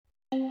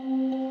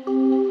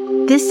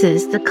This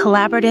is the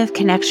Collaborative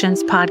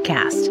Connections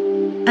Podcast,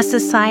 a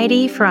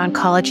Society for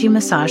Oncology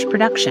massage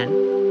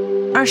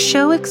production. Our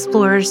show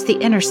explores the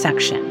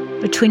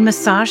intersection between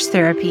massage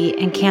therapy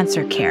and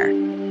cancer care.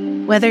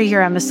 Whether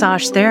you're a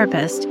massage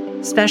therapist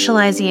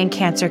specializing in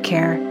cancer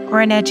care or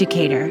an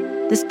educator,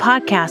 this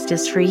podcast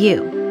is for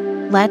you.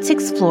 Let's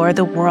explore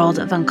the world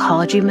of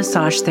oncology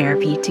massage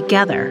therapy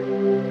together.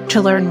 To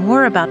learn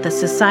more about the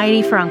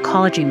Society for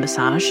Oncology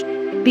Massage,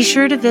 be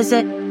sure to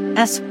visit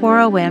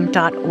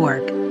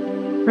s4om.org.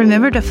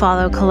 Remember to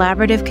follow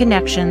Collaborative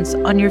Connections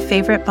on your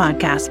favorite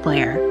podcast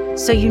player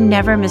so you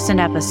never miss an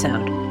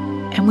episode.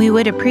 And we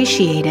would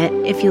appreciate it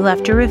if you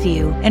left a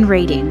review and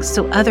rating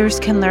so others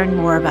can learn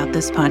more about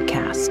this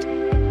podcast.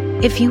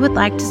 If you would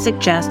like to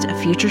suggest a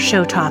future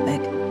show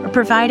topic or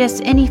provide us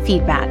any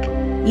feedback,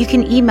 you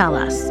can email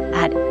us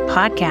at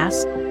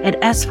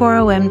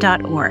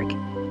podcast@s4om.org.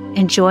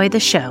 Enjoy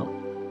the show.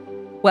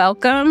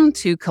 Welcome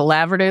to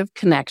Collaborative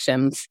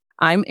Connections.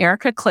 I'm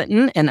Erica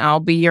Clinton, and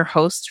I'll be your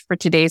host for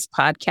today's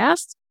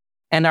podcast.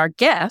 And our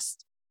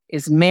guest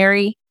is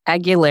Mary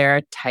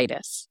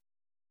Aguilera-Titus.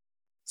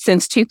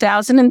 Since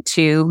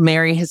 2002,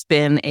 Mary has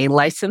been a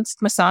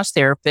licensed massage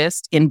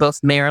therapist in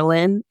both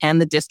Maryland and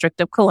the District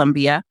of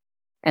Columbia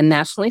and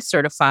nationally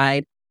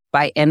certified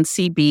by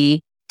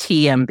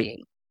NCB-TMB.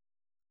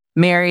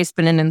 Mary's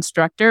been an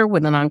instructor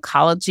with an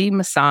Oncology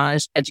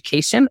Massage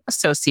Education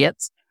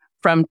Associates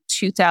from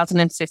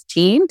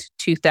 2015 to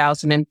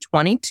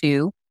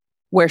 2022,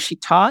 where she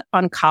taught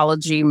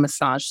oncology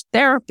massage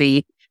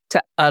therapy to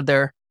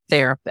other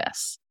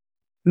therapists.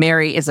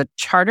 Mary is a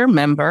charter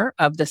member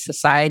of the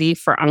Society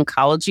for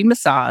Oncology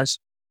Massage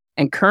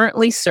and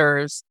currently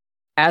serves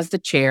as the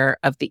chair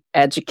of the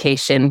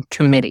Education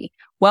Committee.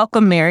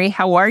 Welcome, Mary.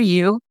 How are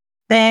you?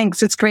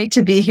 Thanks. It's great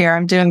to be here.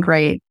 I'm doing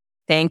great.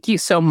 Thank you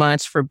so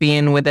much for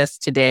being with us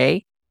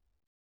today.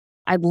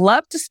 I'd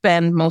love to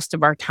spend most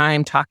of our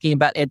time talking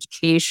about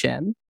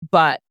education,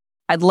 but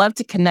I'd love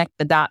to connect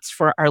the dots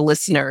for our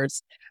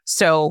listeners.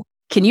 So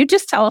can you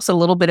just tell us a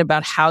little bit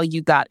about how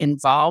you got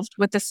involved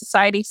with the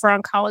Society for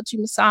Oncology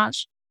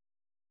Massage?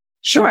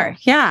 Sure.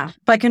 Yeah.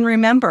 If I can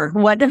remember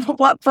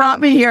what brought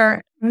me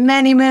here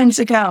many moons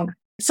ago.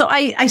 So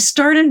I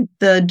started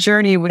the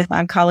journey with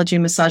oncology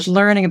massage,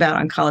 learning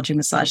about oncology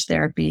massage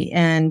therapy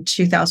in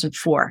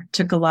 2004.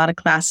 Took a lot of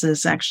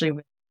classes actually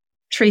with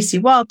Tracy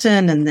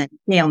Walton and then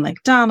Neil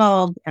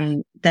McDonald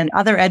and then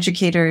other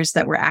educators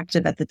that were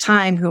active at the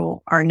time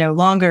who are no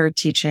longer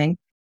teaching.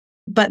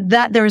 But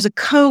that there was a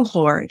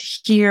cohort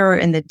here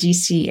in the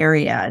DC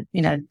area,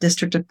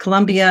 District of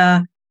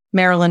Columbia,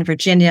 Maryland,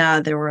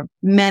 Virginia. There were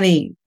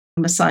many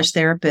massage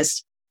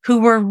therapists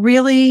who were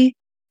really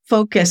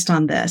focused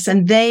on this.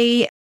 And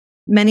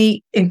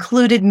many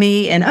included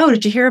me in, oh,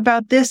 did you hear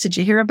about this? Did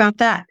you hear about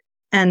that?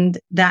 And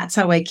that's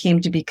how I came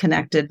to be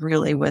connected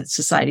really with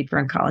Society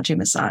for Oncology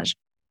Massage.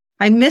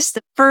 I missed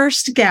the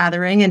first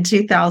gathering in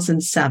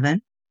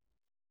 2007.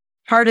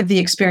 Part of the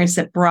experience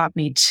that brought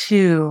me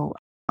to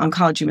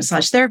oncology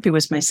massage therapy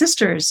was my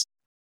sisters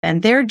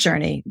and their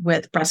journey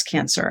with breast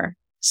cancer.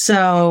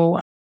 So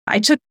I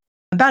took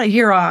about a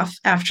year off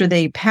after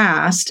they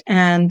passed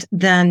and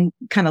then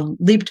kind of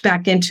leaped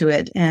back into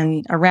it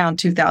in around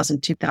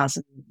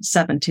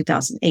 2007,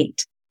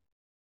 2008,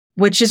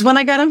 which is when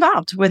I got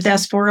involved with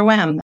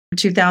S4OM.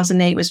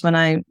 2008 was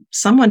when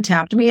someone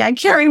tapped me, I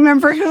can't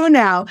remember who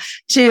now,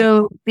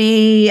 to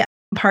be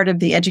part of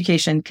the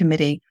education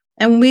committee.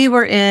 And we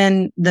were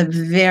in the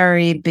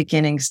very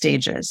beginning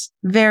stages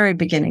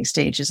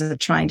of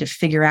trying to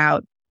figure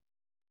out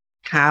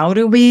how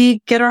do we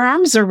get our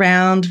arms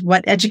around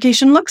what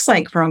education looks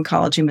like for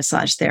oncology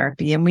massage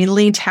therapy. And we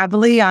leaned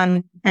heavily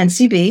on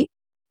NCB,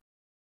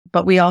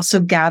 but we also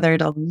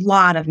gathered a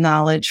lot of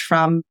knowledge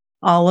from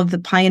all of the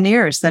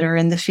pioneers that are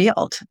in the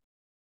field,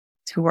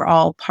 who were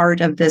all part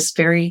of this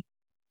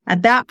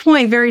at that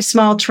point, very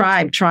small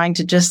tribe trying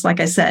to just, like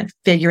I said,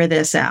 figure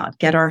this out,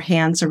 get our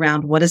hands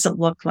around what does it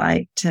look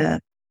like to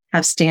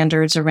have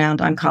standards around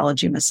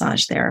oncology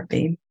massage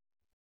therapy.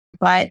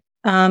 But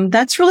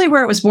that's really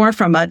where it was more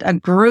from a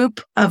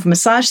group of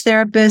massage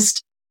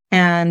therapists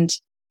and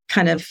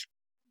kind of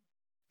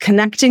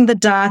connecting the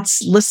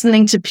dots,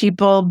 listening to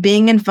people,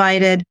 being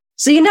invited.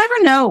 So you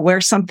never know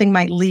where something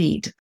might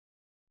lead.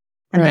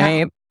 And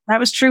right. That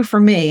was true for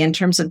me in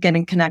terms of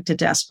getting connected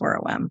to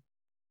S4OM.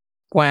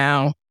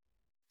 Wow.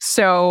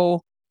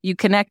 So you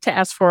connect to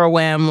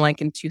S4OM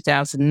like in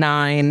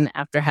 2009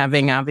 after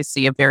having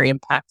obviously a very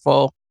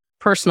impactful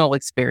personal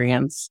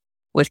experience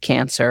with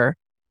cancer.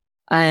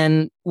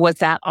 And was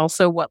that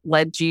also what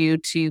led you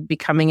to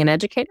becoming an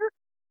educator?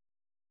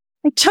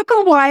 It took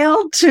a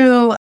while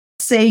to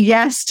say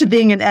yes to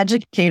being an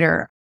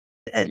educator,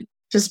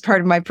 just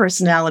part of my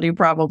personality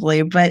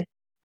probably. But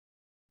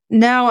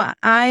no,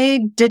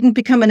 I didn't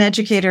become an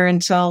educator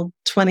until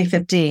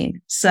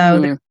 2015. So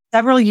there were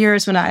several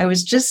years when I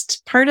was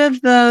just part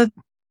of the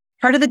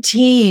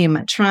team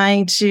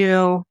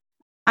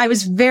I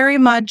was very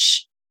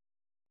much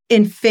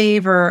in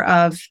favor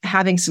of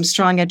having some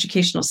strong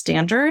educational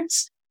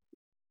standards.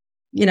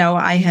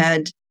 I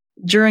had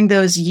during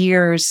those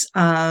years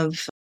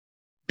of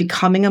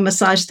becoming a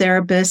massage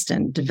therapist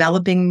and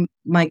developing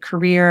my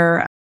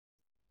career,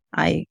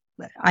 I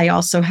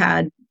also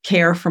had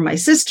care for my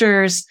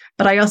sisters,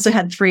 but I also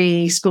had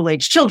 3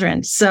 school-age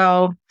children.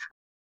 So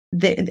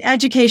the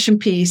education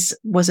piece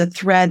was a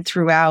thread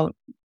throughout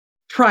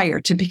prior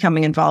to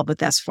becoming involved with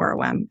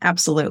S4OM.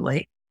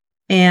 Absolutely.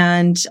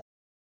 And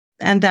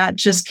that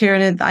just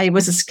carried it. I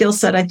was a skill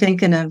set, I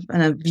think, and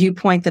a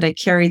viewpoint that I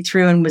carried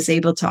through and was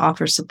able to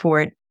offer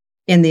support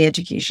in the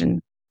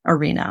education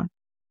arena.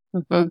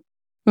 Mm-hmm.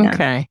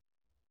 Okay. Yeah.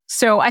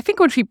 So I think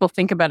when people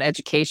think about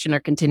education or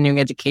continuing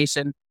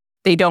education,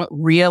 they don't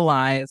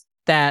realize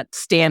that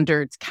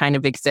standards kind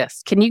of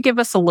exist. Can you give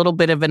us a little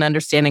bit of an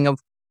understanding of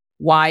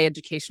why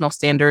educational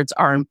standards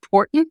are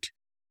important?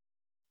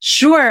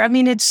 Sure. I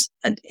mean,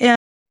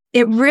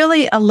 it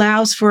really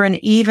allows for an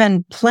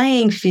even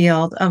playing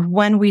field of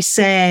when we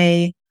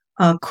say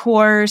a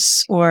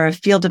course or a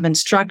field of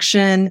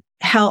instruction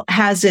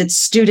has its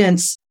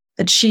students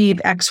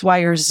achieve X, Y,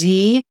 or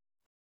Z,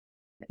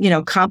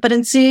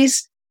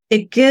 competencies.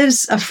 It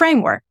gives a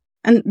framework.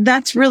 And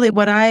that's really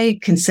what I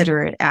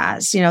consider it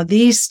as.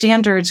 These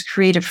standards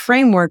create a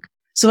framework.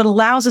 So it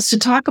allows us to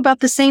talk about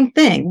the same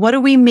thing. What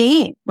do we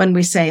mean when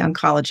we say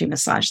oncology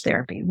massage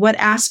therapy? What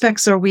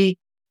aspects are we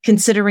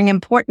considering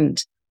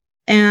important?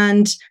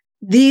 And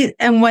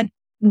what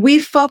we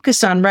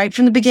focused on right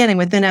from the beginning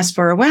within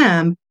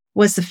S4OM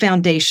was the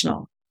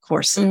foundational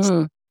courses.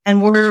 Mm-hmm.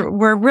 And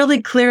we're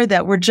really clear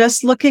that we're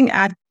just looking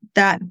at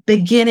that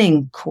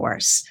beginning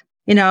course.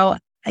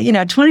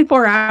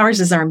 24 hours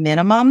is our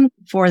minimum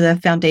for the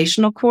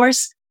foundational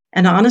course.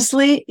 And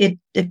honestly, it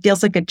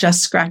feels like it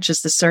just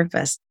scratches the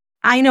surface.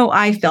 I know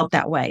I felt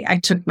that way. I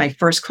took my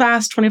first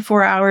class,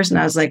 24 hours, and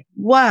I was like,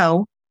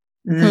 whoa,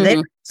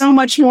 there's so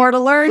much more to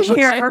learn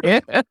here.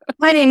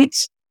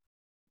 Right.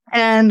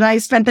 And I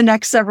spent the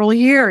next several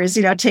years,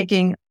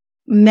 taking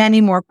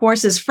many more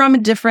courses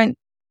from different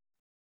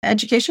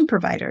education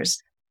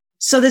providers.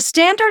 So the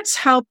standards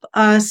help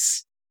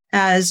us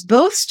as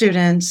both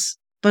students,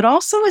 but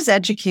also as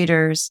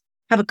educators,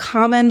 have a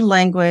common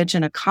language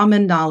and a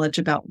common knowledge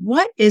about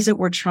what is it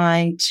we're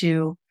trying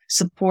to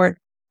support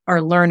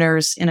our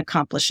learners in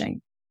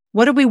accomplishing.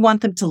 What do we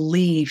want them to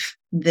leave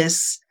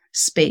this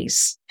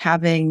space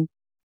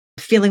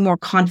feeling more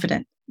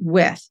confident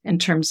with in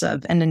terms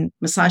of, and in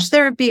massage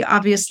therapy,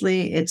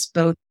 obviously it's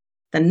both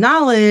the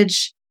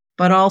knowledge,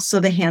 but also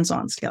the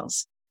hands-on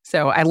skills.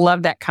 So I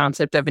love that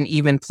concept of an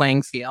even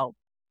playing field.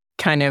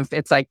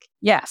 It's like,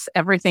 yes,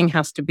 everything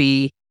has to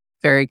be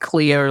very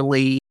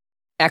clearly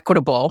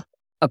equitable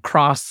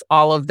across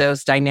all of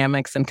those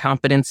dynamics and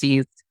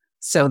competencies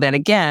so that,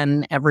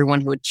 again,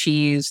 everyone who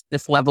achieves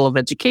this level of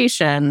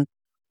education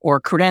or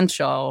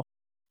credential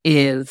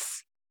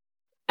is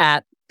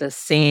at the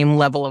same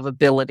level of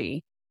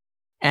ability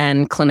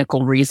and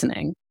clinical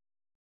reasoning.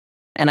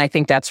 And I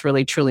think that's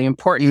really, truly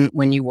important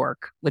when you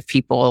work with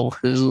people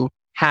who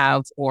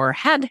have or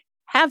have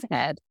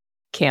had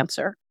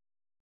cancer.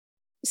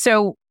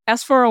 So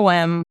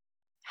S4OM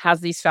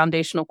has these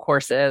foundational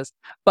courses,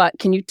 but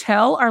can you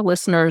tell our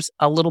listeners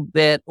a little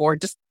bit, or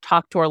just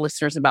talk to our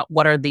listeners about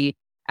what are the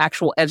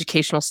actual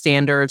educational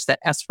standards that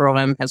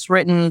S4OM has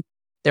written?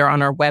 They're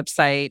on our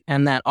website,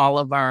 and that all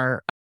of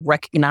our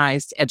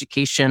recognized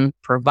education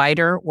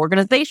provider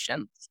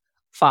organizations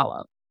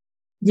follow.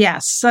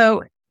 Yes.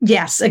 So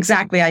yes,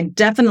 exactly. I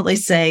definitely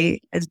say,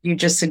 as you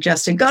just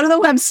suggested, go to the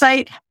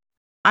website.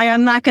 I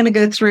am not going to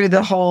go through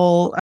the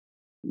whole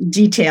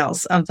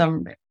details of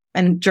them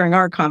and during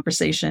our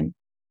conversation.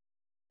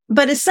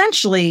 But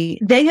essentially,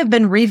 they have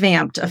been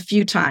revamped a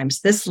few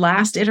times. This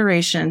last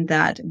iteration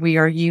that we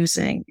are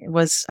using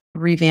was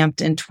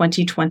revamped in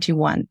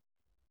 2021,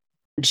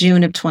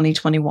 June of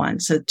 2021,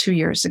 so 2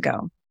 years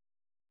ago.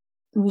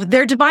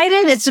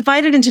 It's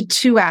divided into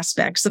 2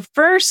 aspects. The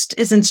first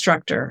is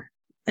instructor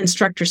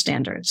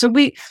standard. So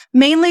we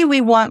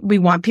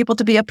want people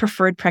to be a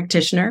preferred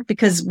practitioner,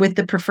 because with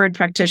the preferred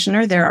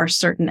practitioner, there are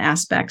certain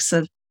aspects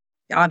of,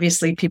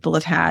 obviously people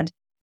have had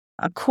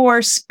a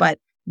course, but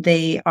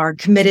they are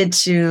committed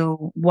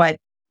to what,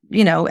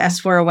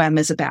 S4OM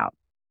is about.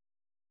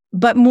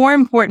 But more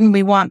important,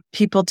 we want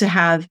people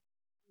to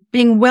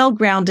being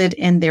well-grounded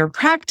in their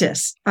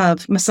practice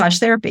of massage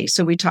therapy.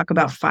 So we talk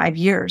about 5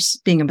 years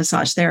being a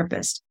massage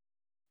therapist.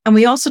 And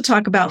we also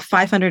talk about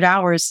 500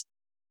 hours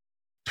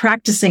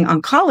practicing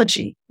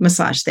oncology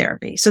massage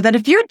therapy. So that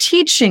if you're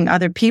teaching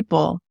other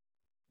people,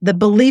 the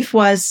belief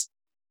was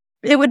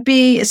it would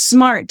be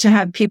smart to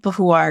have people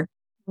who are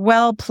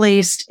well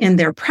placed in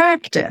their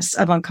practice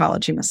of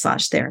oncology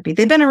massage therapy.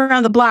 They've been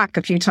around the block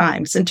a few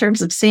times in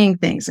terms of seeing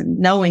things and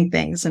knowing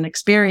things and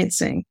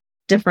experiencing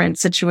different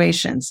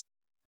situations,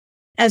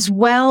 as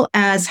well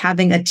as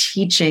having a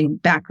teaching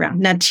background.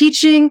 Now,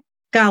 teaching,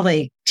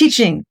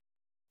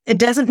 it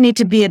doesn't need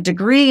to be a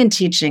degree in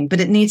teaching,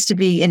 but it needs to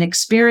be an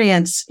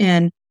experience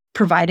in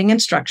providing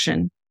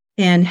instruction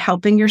and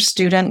helping your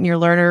student, your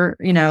learner,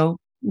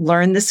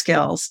 learn the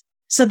skills.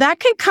 So that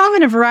can come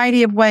in a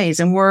variety of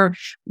ways. And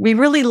we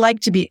really like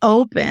to be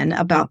open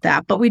about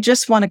that, but we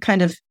just want to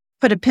kind of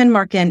put a pin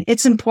mark in,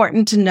 it's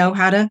important to know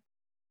how to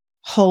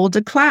hold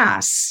a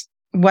class,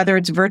 whether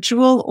it's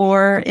virtual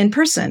or in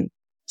person.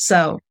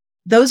 So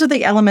those are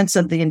the elements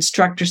of the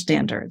instructor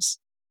standards.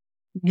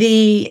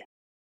 The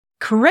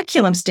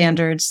curriculum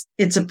standards,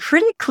 it's a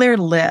pretty clear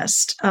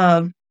list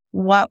of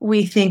what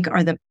we think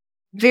are the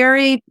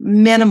very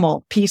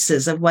minimal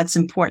pieces of what's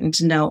important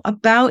to know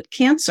about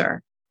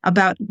cancer,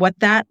 about what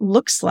that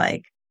looks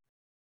like,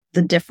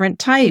 the different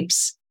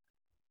types,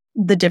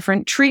 the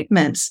different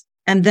treatments.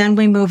 And then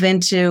we move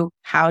into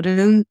how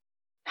do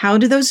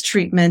those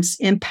treatments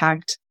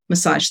impact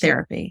massage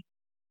therapy,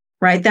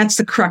 right? That's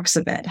the crux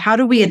of it. How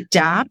do we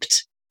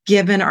adapt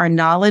given our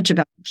knowledge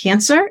about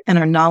cancer and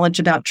our knowledge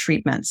about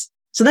treatments?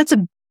 So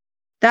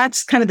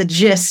that's kind of the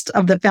gist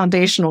of the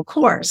foundational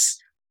course.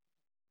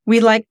 We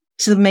like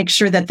to make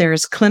sure that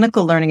there's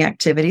clinical learning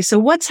activity. So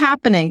what's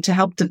happening to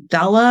help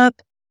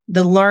develop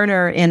the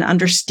learner in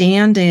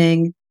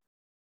understanding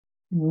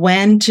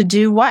when to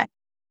do what,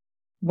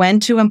 when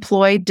to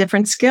employ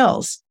different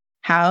skills,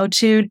 how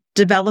to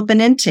develop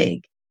an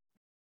intake.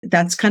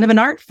 That's kind of an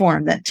art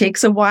form that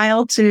takes a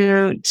while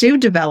to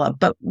develop,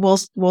 but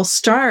we'll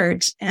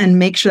start and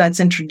make sure that's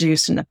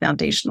introduced in a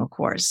foundational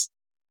course.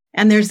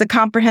 And there's the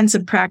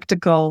comprehensive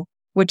practical,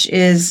 which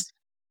is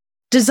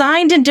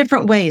designed in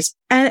different ways.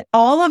 And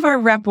all of our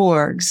rep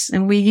orgs,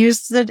 and we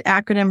use the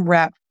acronym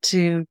REP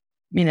to,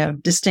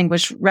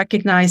 distinguish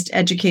recognized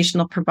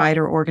educational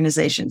provider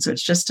organizations. So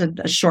it's just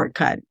a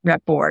shortcut,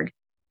 rep org.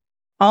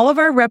 All of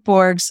our rep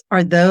orgs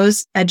are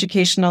those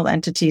educational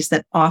entities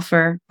that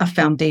offer a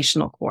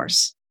foundational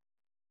course.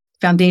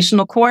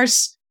 Foundational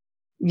course,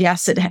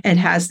 yes, it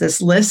has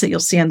this list that you'll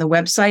see on the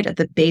website of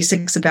the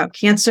basics about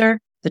cancer,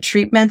 the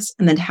treatments,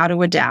 and then how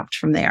to adapt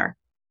from there.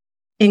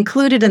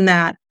 Included in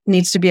that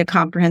needs to be a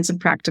comprehensive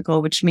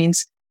practical, which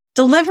means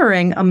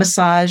delivering a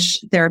massage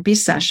therapy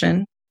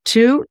session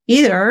to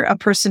either a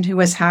person who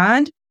has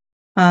had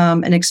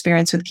an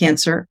experience with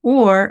cancer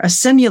or a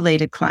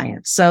simulated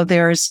client. So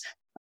there's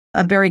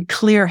a very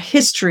clear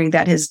history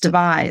that is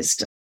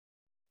devised,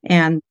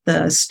 and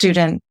the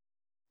student,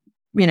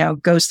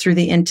 goes through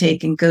the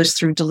intake and goes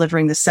through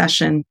delivering the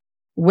session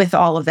with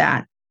all of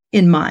that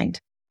in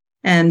mind.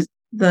 And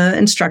the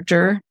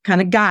instructor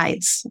kind of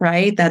guides,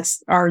 right?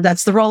 That's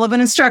the role of an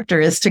instructor,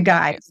 is to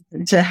guide,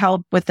 to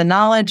help with the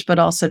knowledge, but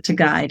also to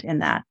guide in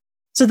that.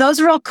 So those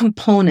are all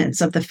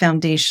components of the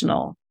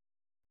foundational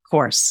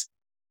course.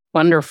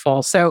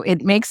 Wonderful. So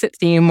it makes it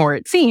seem, or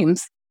it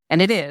seems, and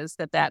it is,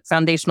 that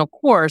foundational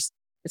course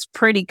is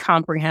pretty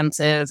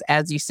comprehensive,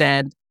 as you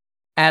said,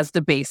 as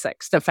the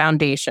basics, the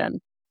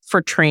foundation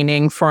for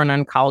training for an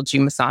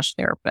oncology massage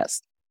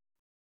therapist.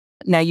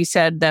 Now, you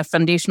said the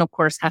foundational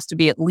course has to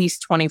be at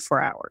least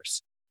 24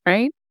 hours,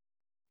 right?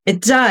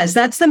 It does.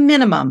 That's the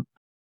minimum.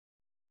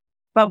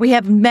 But we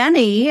have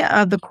many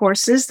of the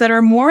courses that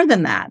are more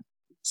than that.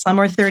 Some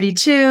are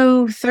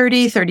 32,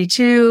 30,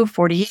 32,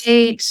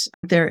 48.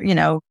 They're,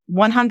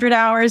 100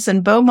 hours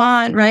in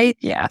Beaumont, right?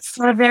 Yes.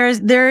 So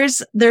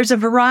there's a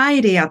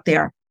variety out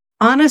there.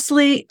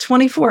 Honestly,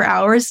 24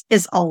 hours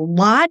is a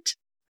lot.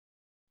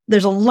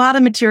 There's a lot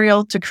of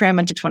material to cram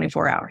into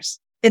 24 hours.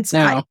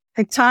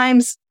 At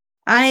times,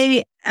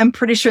 I am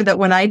pretty sure that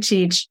when I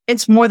teach,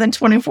 it's more than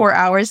 24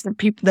 hours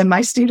than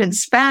my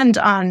students spend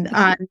on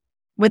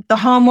with the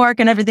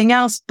homework and everything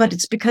else. But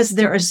it's because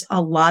there is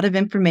a lot of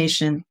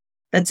information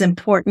that's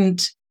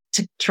important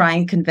to try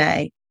and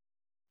convey.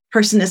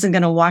 Person isn't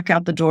going to walk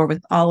out the door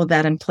with all of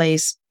that in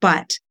place,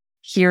 but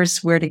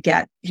here's where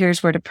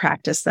to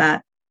practice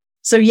that.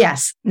 So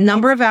yes,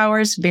 number of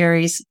hours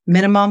varies.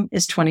 Minimum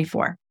is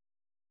 24.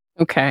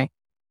 Okay.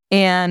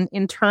 And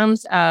in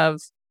terms of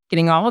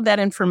getting all of that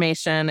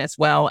information as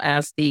well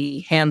as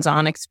the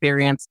hands-on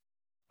experience,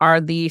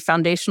 are the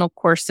foundational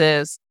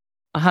courses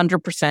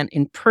 100%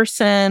 in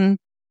person?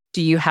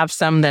 Do you have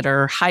some that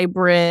are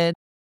hybrid?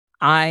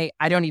 I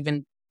don't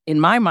even,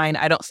 in my mind,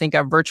 I don't think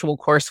a virtual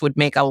course would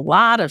make a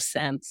lot of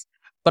sense,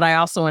 but I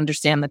also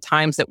understand the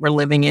times that we're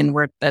living in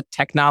where the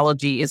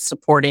technology is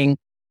supporting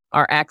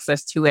our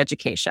access to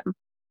education.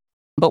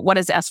 But what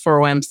has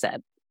S4OM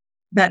said?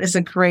 That is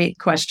a great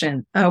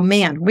question. Oh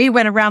man, we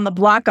went around the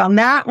block on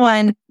that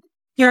one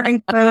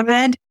during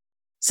COVID.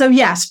 So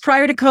yes,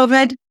 prior to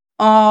COVID,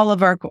 all of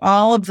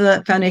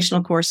the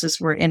foundational courses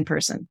were in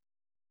person,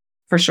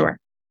 for sure.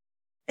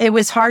 It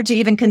was hard to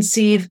even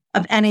conceive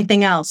of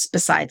anything else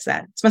besides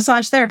that. It's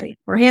massage therapy.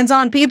 We're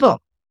hands-on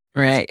people.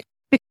 Right.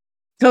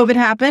 COVID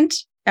happened.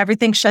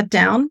 Everything shut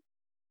down.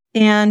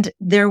 And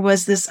there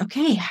was this,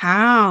 okay,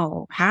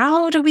 how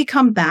do we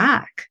come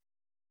back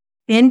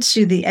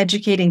into the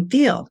educating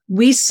field?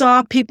 We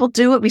saw people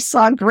do it. We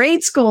saw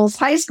grade schools,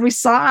 high school. We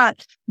saw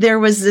it. There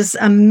was this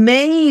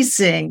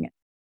amazing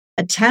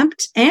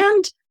attempt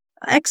and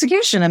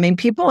execution. I mean,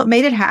 people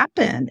made it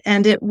happen,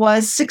 and it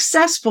was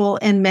successful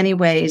in many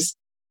ways,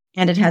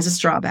 and it has its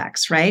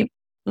drawbacks, right?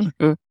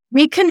 Mm-hmm.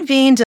 We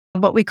convened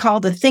what we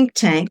called a think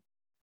tank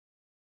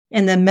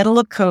in the middle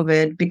of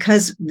COVID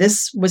because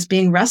this was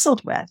being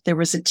wrestled with. There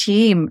was a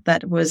team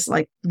that was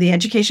like the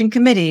education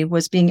committee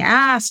was being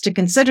asked to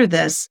consider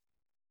this.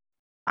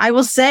 I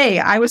will say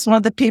I was one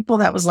of the people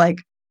that was like,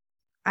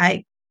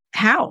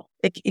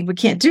 we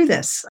can't do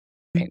this.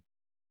 Right.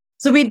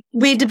 So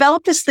we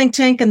developed this think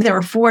tank, and there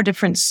were 4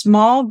 different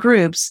small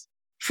groups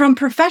from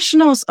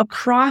professionals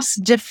across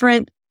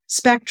different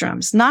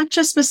spectrums, not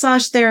just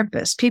massage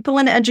therapists, people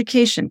in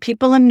education,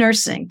 people in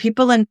nursing,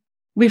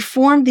 we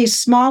formed these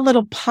small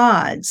little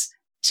pods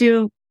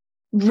to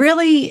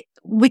really,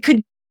 we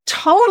could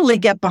totally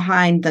get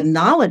behind the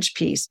knowledge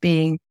piece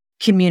being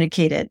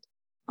communicated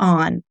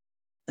on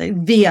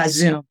via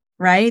Zoom,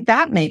 right?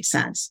 That makes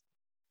sense.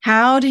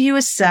 How do you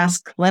assess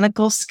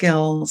clinical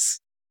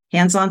skills,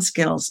 hands-on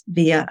skills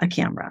via a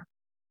camera?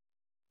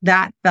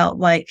 That felt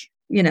like,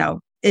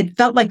 it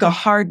felt like a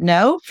hard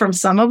no from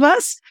some of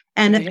us.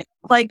 And it felt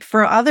like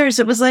for others,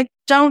 it was like,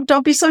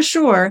 don't be so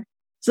sure.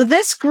 So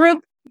this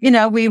group,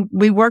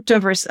 we worked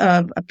over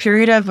a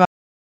period of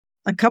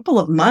a couple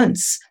of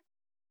months.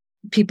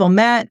 People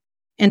met,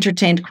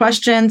 entertained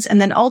questions, and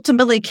then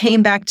ultimately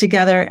came back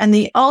together. And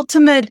the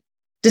ultimate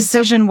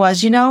decision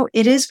was,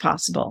 it is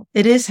possible.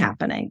 It is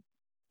happening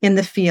in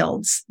the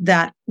fields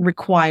that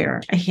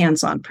require a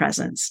hands-on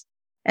presence.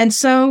 And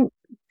so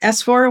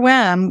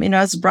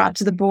S4OM, is brought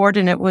to the board,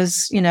 and it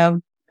was,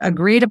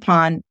 agreed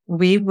upon.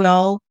 We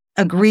will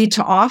agree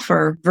to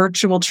offer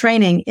virtual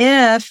training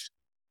if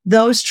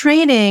those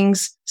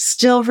trainings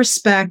still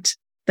respect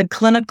the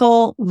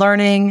clinical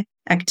learning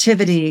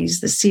activities,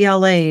 the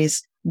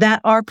CLAs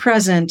that are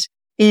present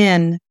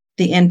in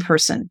the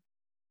in-person.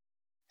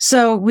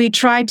 So we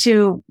try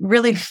to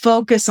really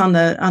focus on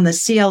the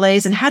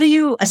CLAs and how do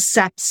you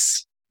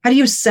assess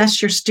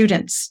your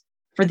students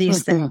for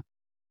these things?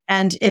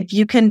 And if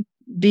you can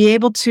be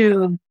able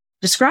to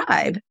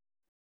describe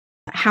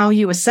how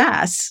you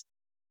assess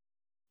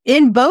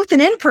in both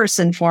an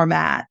in-person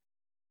format,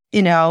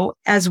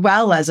 as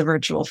well as a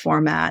virtual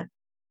format,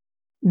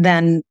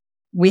 then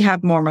we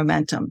have more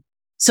momentum.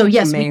 So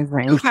yes,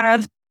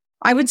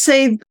 I would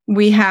say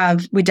we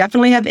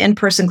definitely have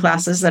in-person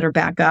classes that are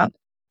back up,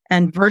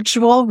 and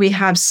virtual. We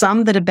have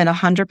some that have been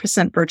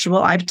 100% virtual.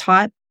 I've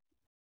taught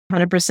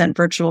 100%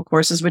 virtual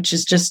courses, which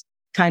is just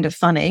kind of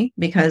funny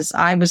because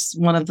I was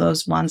one of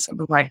those ones that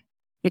were like,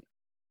 it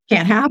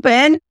can't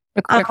happen.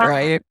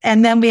 Right.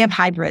 And then we have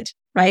hybrid,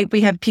 right?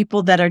 We have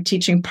people that are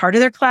teaching part of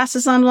their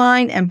classes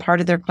online and part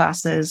of their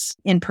classes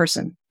in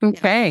person.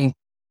 Okay.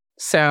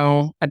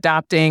 So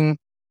adopting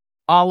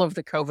all of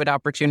the COVID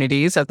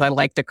opportunities, as I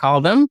like to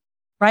call them.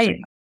 Right.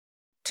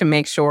 To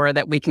make sure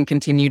that we can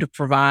continue to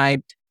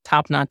provide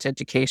top-notch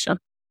education.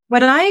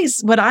 What I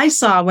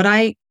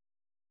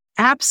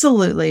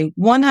absolutely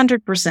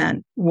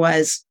 100%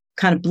 was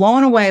kind of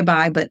blown away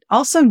by, but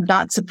also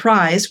not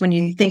surprised when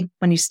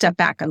you step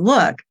back and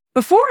look.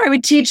 Before I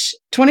would teach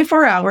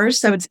 24 hours,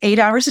 so it's 8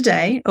 hours a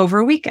day over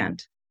a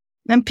weekend.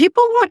 And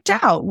people walked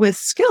out with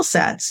skill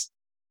sets.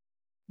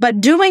 But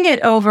doing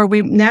it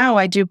now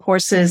I do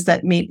courses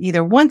that meet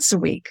either once a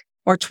week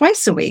or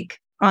twice a week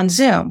on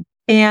Zoom.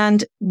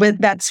 And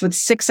that's with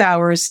 6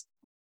 hours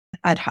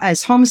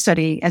as home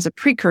study as a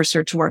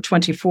precursor to our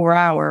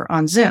 24-hour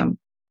on Zoom.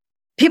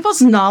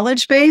 People's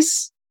knowledge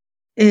base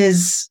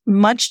is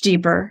much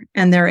deeper,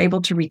 and they're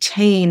able to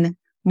retain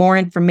more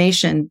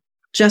information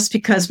just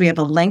because we have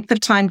a length of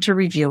time to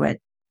review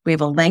it. We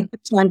have a length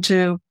of time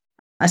to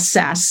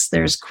assess.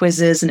 There's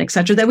quizzes and et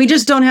cetera that we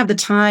just don't have the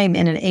time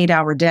in an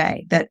 8-hour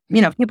day that,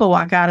 people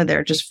walk out of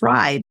there just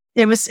fried.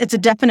 It's a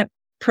definite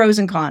pros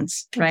and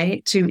cons,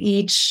 right? To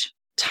each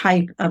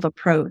type of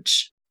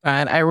approach.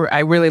 I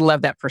really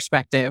love that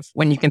perspective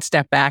when you can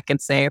step back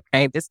and say,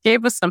 okay, this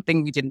gave us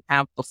something we didn't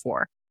have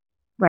before.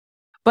 Right.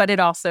 But it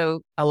also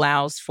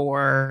allows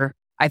for,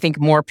 I think,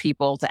 more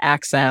people to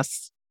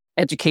access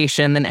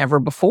education than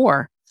ever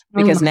before,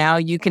 because now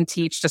you can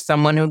teach to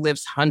someone who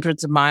lives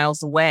hundreds of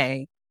miles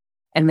away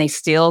and they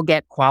still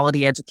get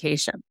quality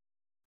education.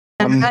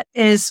 And that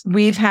is,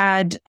 we've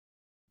had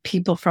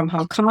people from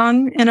Hong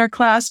Kong in our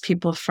class,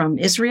 people from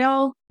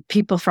Israel,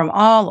 people from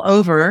all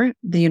over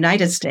the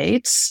United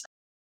States.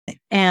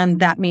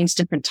 And that means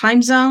different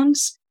time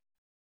zones,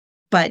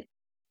 but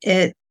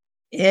it's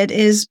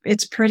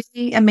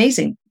pretty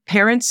amazing.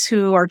 Parents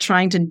who are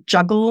trying to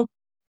juggle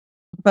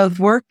both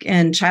work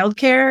and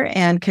childcare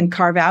and can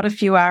carve out a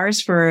few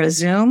hours for a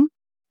Zoom.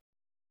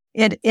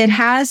 It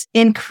has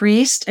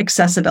increased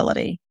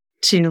accessibility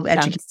to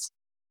education.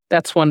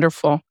 That's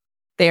wonderful.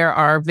 There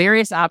are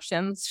various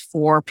options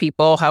for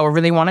people,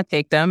 however they want to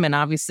take them. And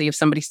obviously, if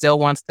somebody still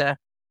wants to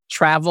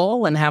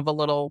travel and have a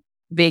little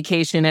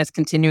vacation as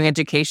continuing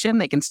education,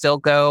 they can still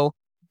go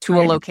to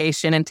a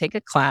location and take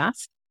a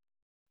class.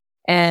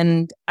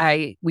 And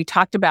we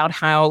talked about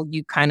how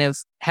you kind of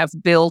have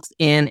built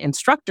in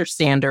instructor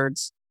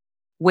standards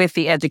with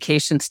the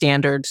education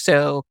standards.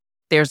 So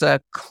there's a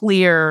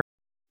clear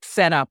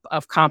setup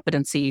of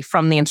competency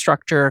from the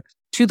instructor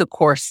to the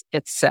course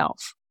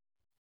itself.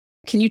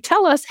 Can you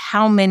tell us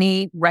how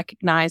many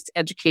recognized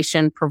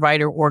education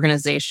provider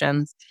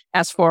organizations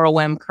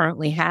S4OM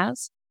currently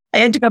has? I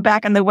had to go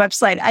back on the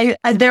website.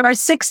 There are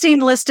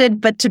 16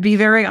 listed, but to be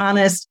very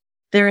honest,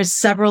 there is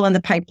several in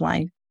the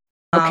pipeline.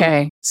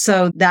 Okay.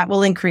 So that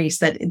will increase.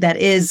 That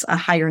is a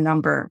higher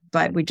number,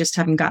 but we just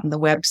haven't gotten the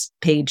web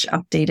page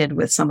updated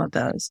with some of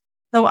those.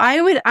 So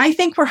I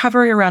think we're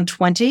hovering around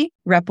 20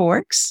 rep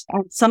orgs.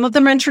 Some of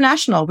them are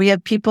international. We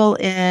have people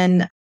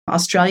in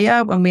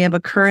Australia, and we have a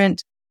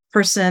current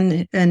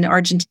person in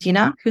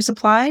Argentina who's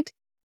applied.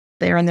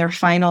 They're in their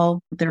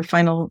final,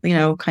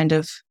 kind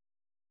of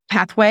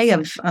pathway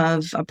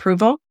of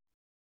approval.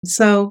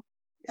 So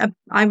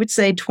I would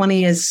say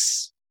 20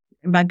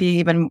 might be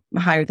even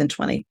higher than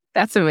 20.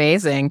 That's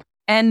amazing.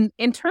 And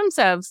in terms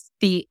of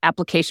the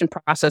application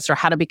process or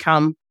how to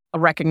become a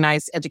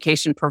recognized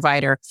education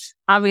provider,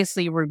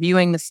 obviously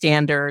reviewing the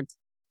standards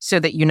so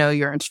that you know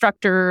your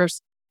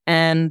instructors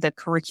and the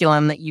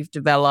curriculum that you've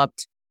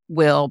developed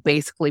will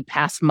basically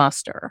pass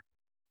muster.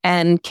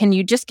 And can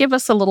you just give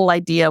us a little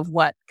idea of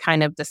what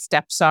kind of the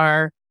steps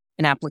are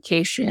in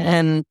application?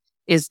 And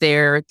is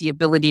there the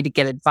ability to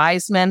get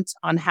advisement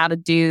on how to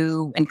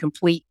do and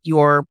complete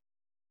your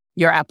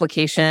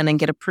application and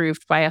get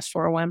approved by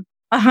S4OM?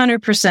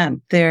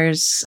 100%.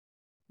 There's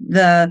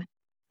the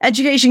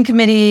education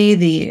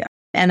committee,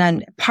 and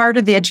then part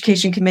of the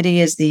education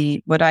committee is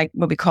what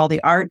we call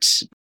the art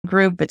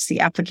group. It's the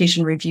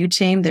application review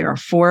team. There are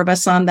 4 of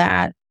us on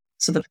that.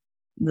 So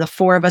the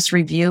 4 of us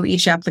review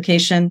each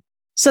application.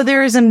 So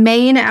there is a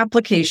main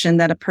application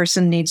that a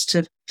person needs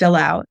to fill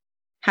out,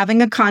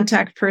 having a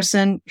contact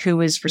person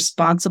who is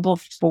responsible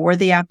for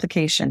the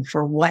application,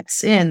 for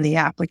what's in the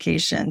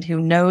application, who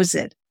knows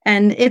it.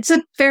 And it's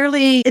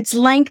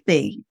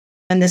lengthy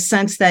in the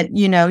sense that,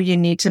 you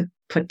need to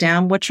put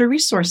down what your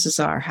resources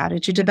are. How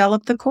did you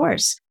develop the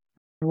course?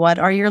 What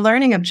are your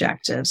learning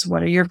objectives?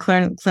 What are your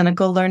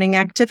clinical learning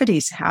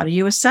activities? How do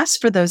you assess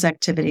for those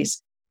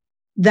activities?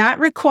 That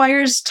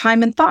requires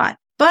time and thought,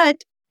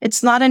 but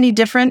it's not any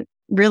different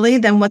really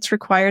than what's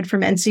required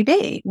from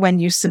NCB when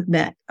you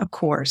submit a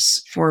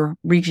course for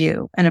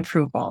review and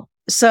approval.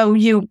 So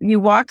you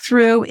walk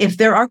through. If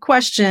there are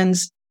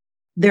questions,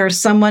 there's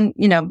someone,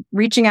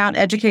 reaching out,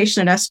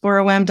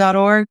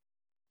 education@s4om.org.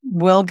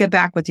 We'll get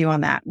back with you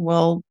on that.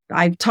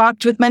 I've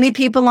talked with many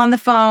people on the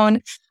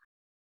phone,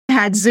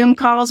 had Zoom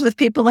calls with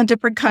people in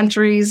different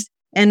countries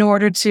in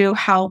order to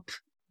help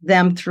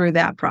them through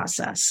that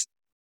process.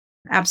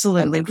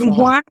 Absolutely. We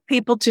want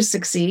people to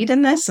succeed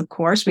in this. Of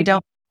course, we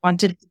don't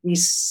want it to be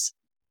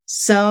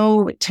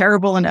so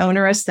terrible and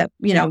onerous that,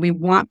 we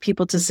want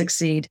people to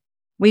succeed.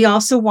 We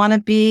also want to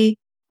be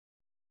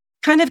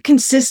kind of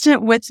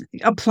consistent with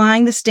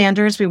applying the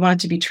standards. We want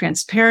it to be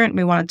transparent.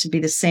 We want it to be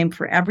the same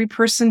for every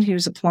person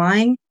who's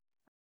applying.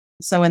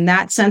 So in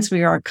that sense,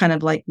 we are kind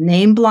of like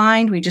name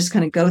blind. We just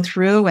kind of go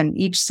through and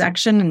each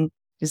section and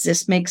does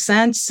this make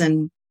sense?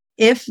 And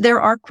if there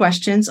are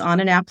questions on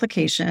an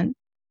application,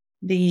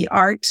 the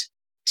art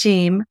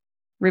team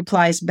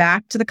replies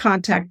back to the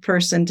contact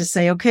person to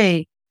say,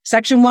 okay,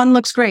 section 1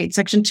 looks great.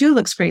 Section 2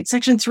 looks great.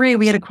 Section 3,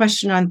 we had a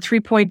question on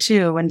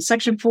 3.2, and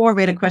section 4,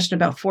 we had a question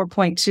about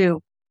 4.2.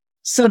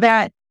 So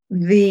that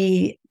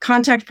the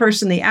contact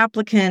person, the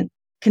applicant,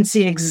 can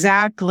see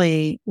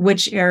exactly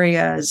which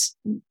areas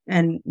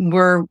and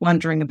we're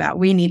wondering about,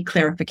 we need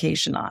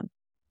clarification on.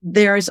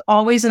 There is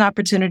always an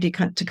opportunity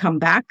to come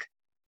back.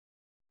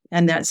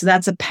 And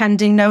that's a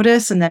pending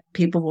notice, and that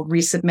people will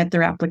resubmit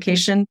their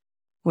application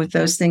with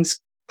those things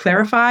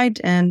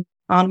clarified, and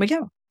on we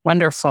go.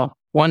 Wonderful.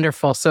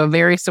 Wonderful. So a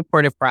very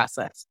supportive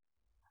process.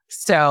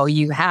 So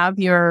you have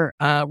your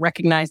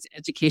recognized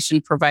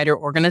education provider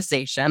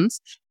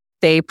organizations.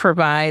 They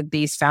provide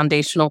these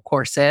foundational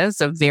courses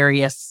of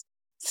various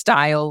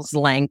styles,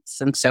 lengths,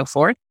 and so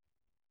forth.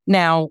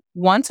 Now,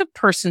 once a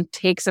person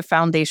takes a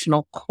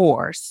foundational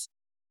course,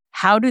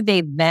 how do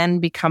they then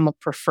become a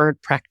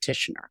preferred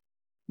practitioner?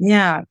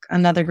 Yeah,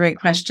 another great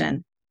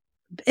question.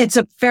 It's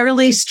a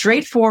fairly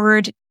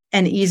straightforward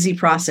and easy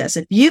process.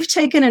 If you've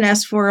taken an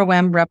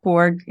S4OM Rep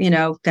Org,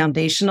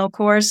 foundational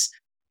course,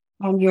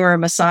 and you're a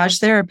massage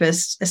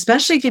therapist,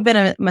 especially if you've been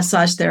a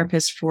massage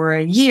therapist for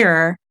a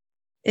year,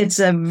 it's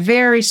a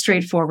very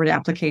straightforward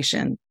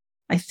application.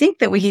 I think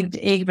that we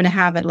even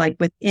have it like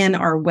within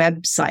our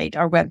website,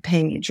 our web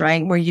page,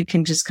 right? Where you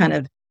can just kind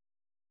of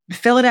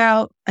fill it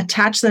out,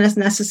 attach the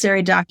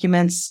necessary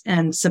documents,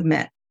 and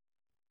submit.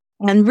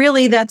 And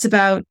really that's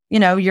about,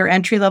 your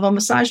entry-level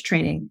massage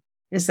training.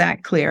 Is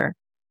that clear?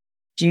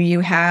 Do you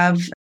have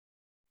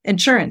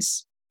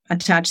insurance?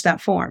 Attach that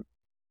form.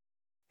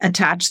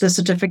 Attach the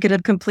certificate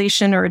of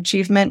completion or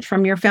achievement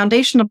from your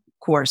foundational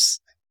course.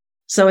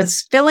 So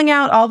it's filling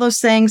out all those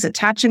things,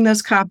 attaching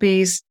those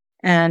copies,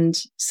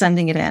 and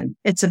sending it in.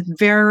 It's a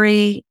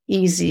very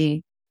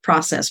easy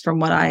process from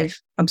what I've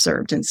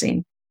observed and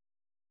seen.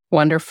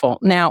 Wonderful.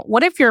 Now,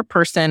 what if you're a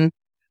person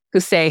who,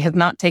 say, has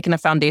not taken a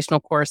foundational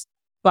course,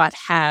 but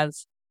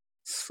has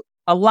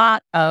a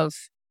lot of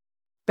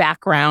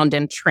background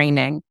and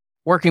training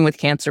working with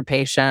cancer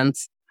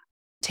patients,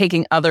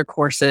 taking other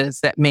courses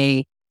that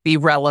may be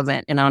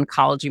relevant in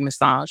oncology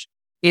massage?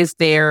 Is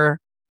there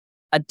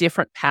a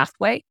different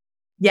pathway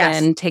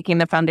than taking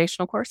the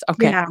foundational course?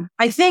 Okay. Yeah.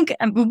 I think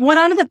one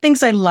of the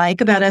things I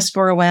like about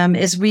S4OM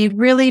is we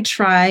really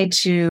try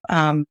to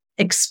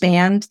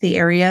expand the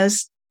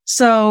areas.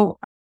 So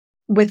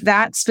with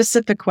that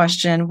specific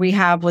question, we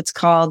have what's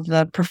called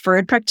the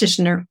preferred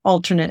practitioner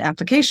alternate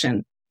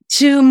application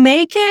to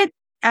make it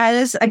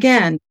as,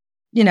 again,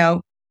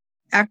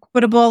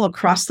 equitable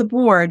across the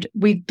board.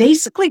 We've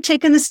basically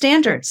taken the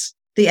standards,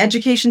 the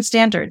education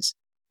standards,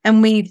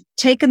 and we've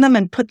taken them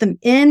and put them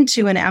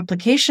into an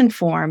application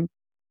form.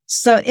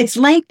 So it's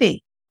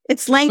lengthy.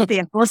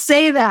 We'll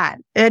say that.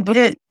 But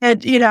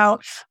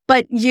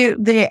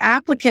the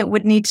applicant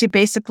would need to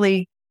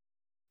basically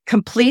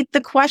complete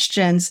the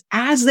questions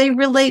as they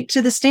relate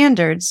to the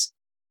standards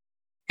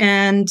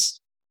and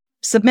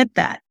submit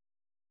that.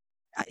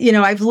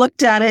 I've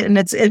looked at it and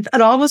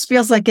it almost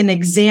feels like an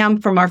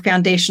exam from our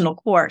foundational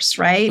course,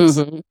 right?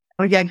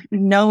 Mm-hmm.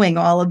 Knowing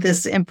all of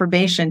this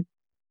information.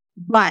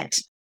 But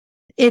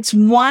it's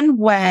one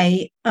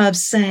way of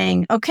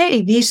saying,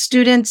 okay, these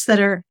students that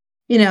are,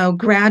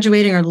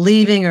 graduating or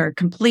leaving or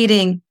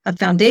completing a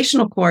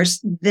foundational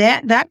course,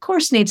 that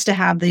course needs to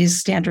have these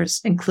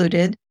standards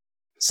included.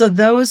 So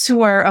those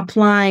who are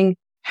applying,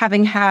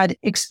 having had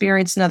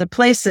experience in other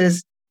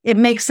places, it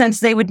makes sense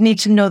they would need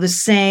to know the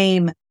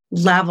same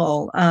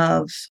level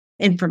of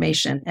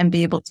information and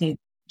be able to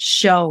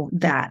show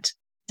that,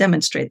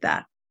 demonstrate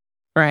that.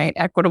 Right.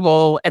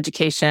 Equitable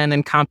education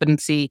and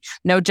competency.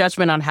 No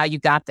judgment on how you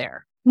got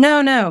there.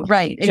 No.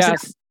 Right.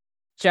 Exactly.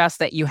 Just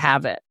that you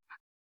have it.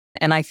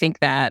 And I think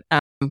that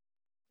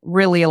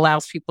really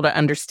allows people to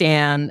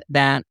understand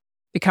that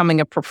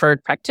becoming a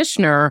preferred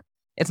practitioner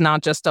is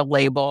not just a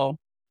label.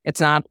 It's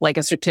not like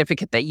a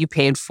certificate that you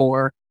paid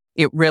for.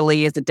 It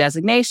really is a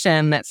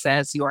designation that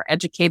says you are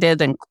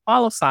educated and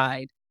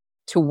qualified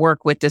to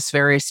work with this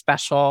very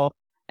special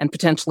and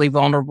potentially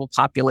vulnerable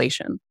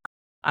population.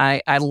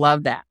 I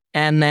love that.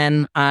 And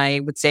then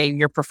I would say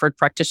your preferred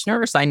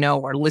practitioners, I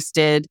know, are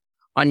listed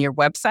on your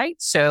website,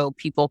 so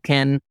people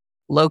can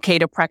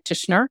locate a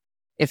practitioner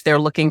if they're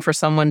looking for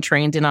someone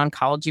trained in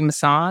oncology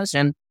massage.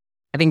 And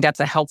I think that's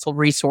a helpful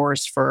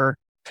resource for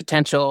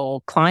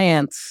potential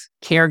clients,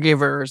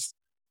 caregivers,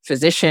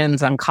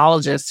 physicians,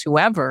 oncologists,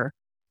 whoever,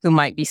 who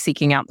might be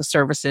seeking out the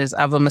services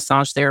of a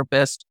massage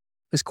therapist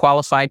who's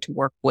qualified to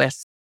work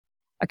with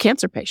a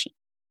cancer patient.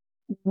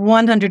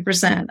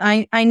 100%.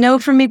 I know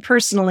for me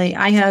personally,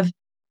 I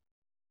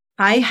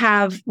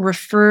have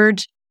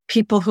referred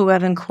people who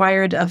have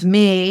inquired of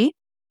me,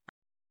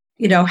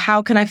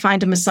 how can I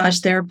find a massage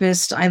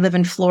therapist? I live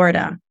in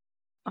Florida.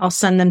 I'll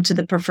send them to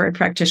the preferred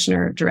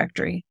practitioner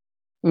directory.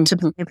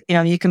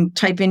 Mm-hmm. You can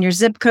type in your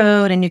zip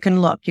code and you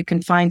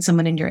can find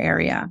someone in your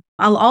area.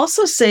 I'll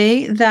also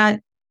say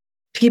that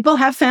people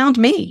have found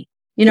me.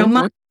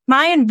 Mm-hmm.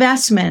 My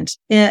investment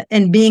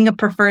in being a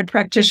preferred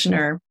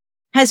practitioner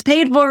has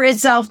paid for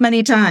itself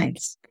many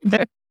times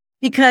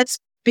because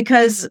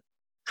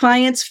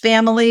clients,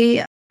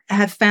 family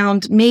have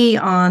found me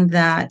on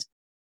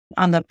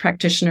the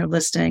practitioner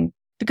listing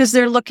because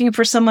they're looking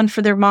for someone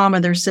for their mom or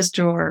their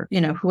sister or,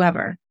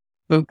 whoever.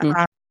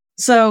 Mm-hmm.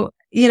 So,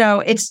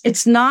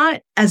 it's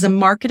not as a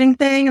marketing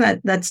thing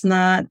that's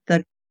not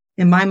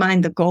in my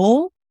mind, the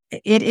goal.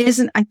 It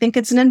isn't. I think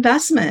it's an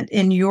investment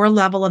in your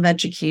level of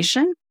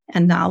education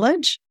and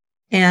knowledge.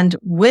 And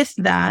with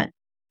that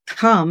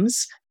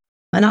comes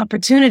an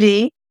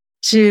opportunity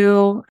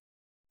to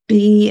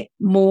be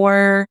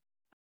more,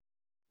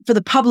 for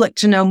the public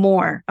to know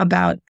more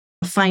about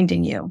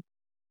finding you.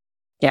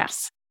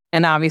 Yes.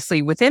 And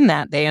obviously within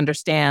that, they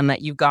understand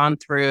that you've gone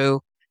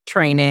through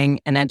training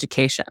and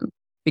education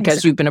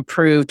because you've been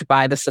approved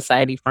by the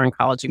Society for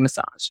Oncology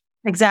Massage.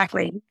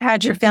 Exactly.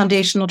 Had your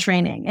foundational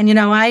training. And,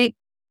 I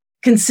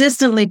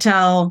consistently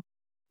tell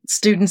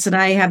students that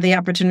I have the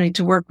opportunity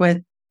to work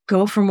with,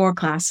 go for more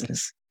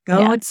classes.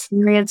 Go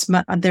experience.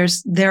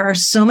 There are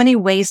so many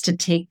ways to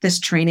take this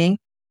training.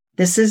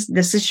 This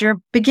is your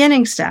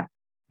beginning step.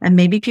 And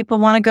maybe people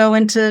want to go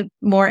into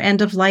more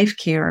end of life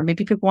care. Or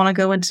maybe people want to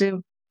go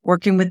into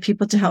working with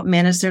people to help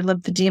manage their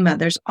lymphedema.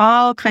 There's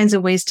all kinds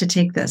of ways to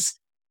take this,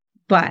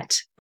 but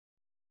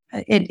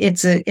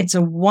it's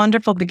a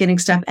wonderful beginning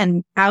step.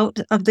 And out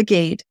of the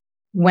gate,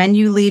 when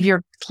you leave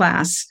your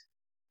class,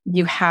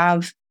 you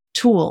have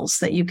tools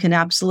that you can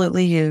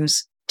absolutely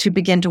use to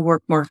begin to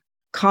work more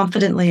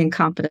confidently and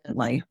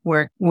competently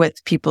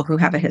with people who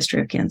have a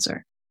history of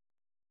cancer.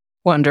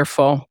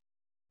 Wonderful.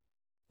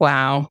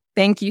 Wow.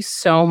 Thank you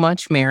so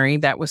much, Mary.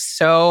 That was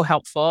so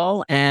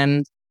helpful.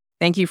 And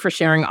thank you for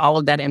sharing all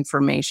of that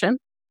information.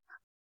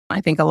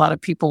 I think a lot of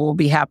people will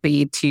be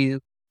happy to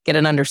get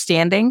an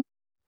understanding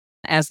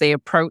as they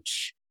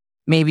approach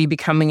maybe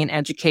becoming an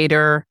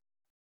educator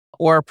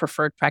or a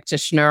preferred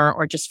practitioner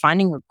or just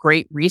finding a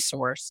great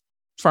resource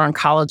for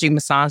oncology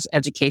massage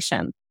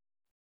education.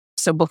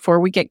 So before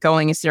we get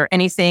going, is there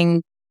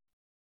anything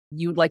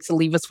you'd like to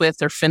leave us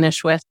with or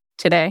finish with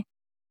today?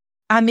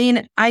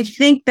 I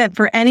think that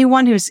for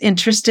anyone who's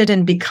interested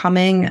in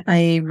becoming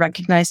a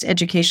recognized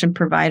education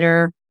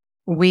provider,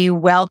 we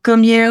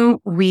welcome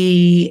you.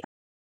 We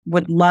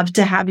would love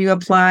to have you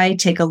apply,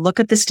 take a look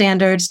at the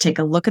standards, take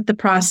a look at the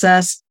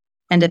process.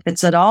 And if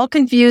it's at all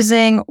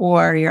confusing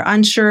or you're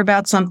unsure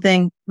about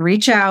something,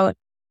 reach out.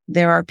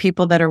 there are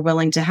people that are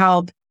willing to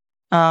help.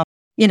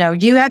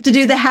 You have to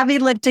do the heavy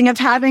lifting of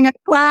having a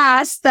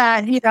class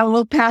that,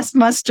 will pass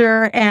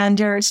muster and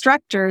your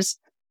instructors.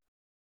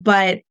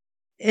 But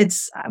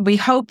we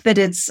hope that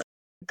it's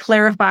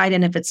clarified.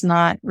 And if it's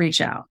not,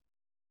 reach out.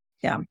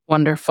 Yeah.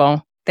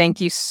 Wonderful.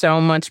 Thank you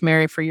so much,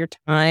 Mary, for your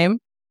time.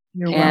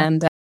 You're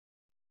welcome.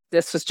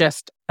 This was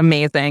just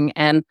amazing.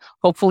 And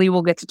hopefully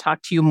we'll get to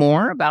talk to you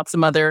more about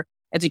some other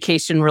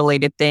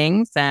education-related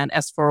things that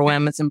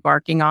S4OM is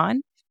embarking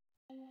on,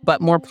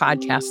 but more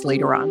podcasts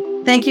later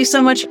on. Thank you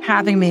so much for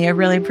having me. I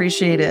really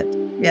appreciate it.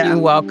 Yeah. You're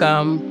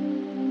welcome.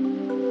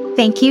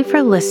 Thank you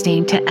for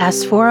listening to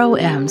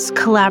S4OM's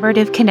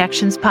Collaborative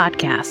Connections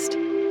podcast.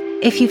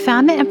 If you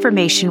found the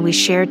information we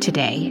shared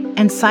today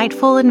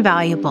insightful and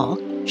valuable,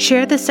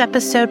 share this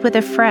episode with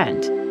a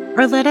friend,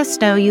 or let us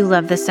know you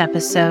love this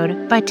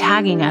episode by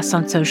tagging us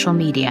on social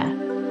media.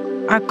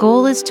 Our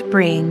goal is to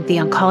bring the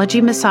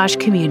oncology massage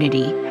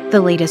community the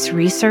latest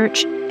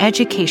research,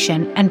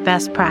 education, and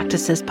best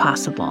practices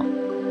possible.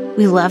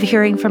 We love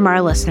hearing from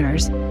our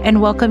listeners and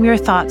welcome your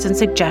thoughts and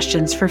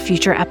suggestions for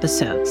future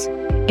episodes.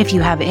 If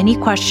you have any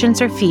questions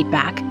or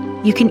feedback,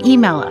 you can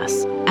email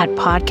us at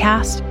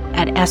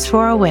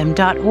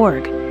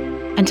podcast@s4om.org.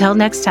 Until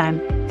next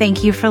time,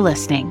 thank you for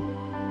listening.